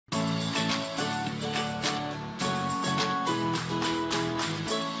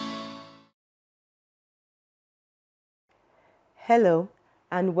Hello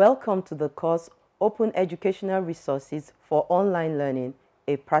and welcome to the course Open Educational Resources for Online Learning,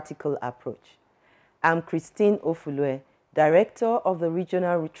 a Practical Approach. I'm Christine Ofulue, Director of the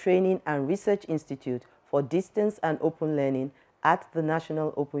Regional Training and Research Institute for Distance and Open Learning at the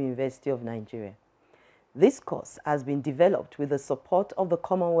National Open University of Nigeria. This course has been developed with the support of the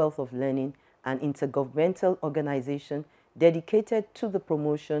Commonwealth of Learning, an intergovernmental organization dedicated to the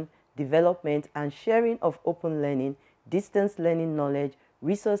promotion, development, and sharing of open learning, distance learning knowledge,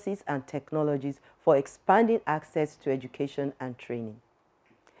 resources, and technologies for expanding access to education and training.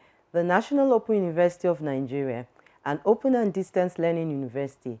 The National Open University of Nigeria, an open and distance learning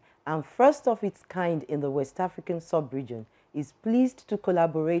university and first of its kind in the West African sub-region, is pleased to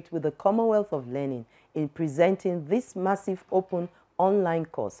collaborate with the Commonwealth of Learning in presenting this massive open online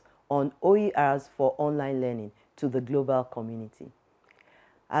course on OERs for online learning to the global community.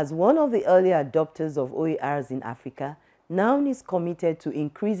 As one of the early adopters of OERs in Africa, NOUN is committed to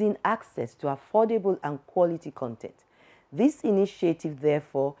increasing access to affordable and quality content. This initiative,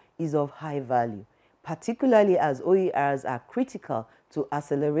 therefore, is of high value, particularly as OERs are critical to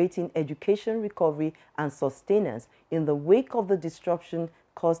accelerating education recovery and sustenance in the wake of the disruption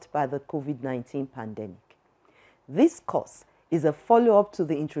caused by the COVID-19 pandemic. This course is a follow-up to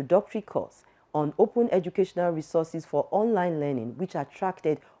the introductory course on open educational resources for online learning, which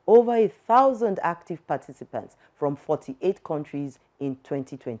attracted over 1,000 active participants from 48 countries in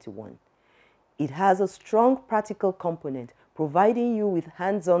 2021. It has a strong practical component, providing you with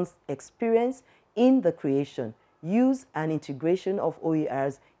hands-on experience in the creation, use, and integration of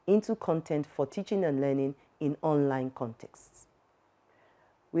OERs into content for teaching and learning in online contexts.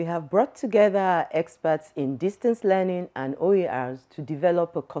 We have brought together our experts in distance learning and OERs to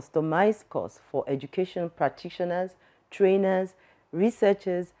develop a customized course for education practitioners, trainers,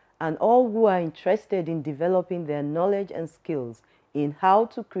 researchers, and all who are interested in developing their knowledge and skills in how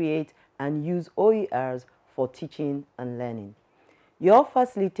to create and use OERs for teaching and learning. Your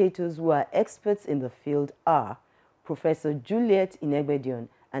facilitators who are experts in the field are Professor Juliet Inegbedion,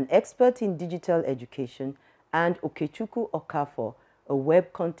 an expert in digital education, and Okechukwu Okafor, a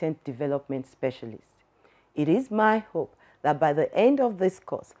web content development specialist. It is my hope that by the end of this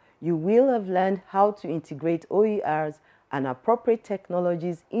course, you will have learned how to integrate OERs and appropriate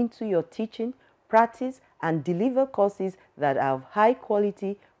technologies into your teaching, practice, and deliver courses that are of high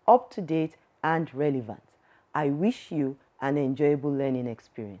quality, up-to-date, and relevant. I wish you an enjoyable learning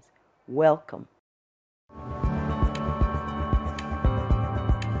experience. Welcome.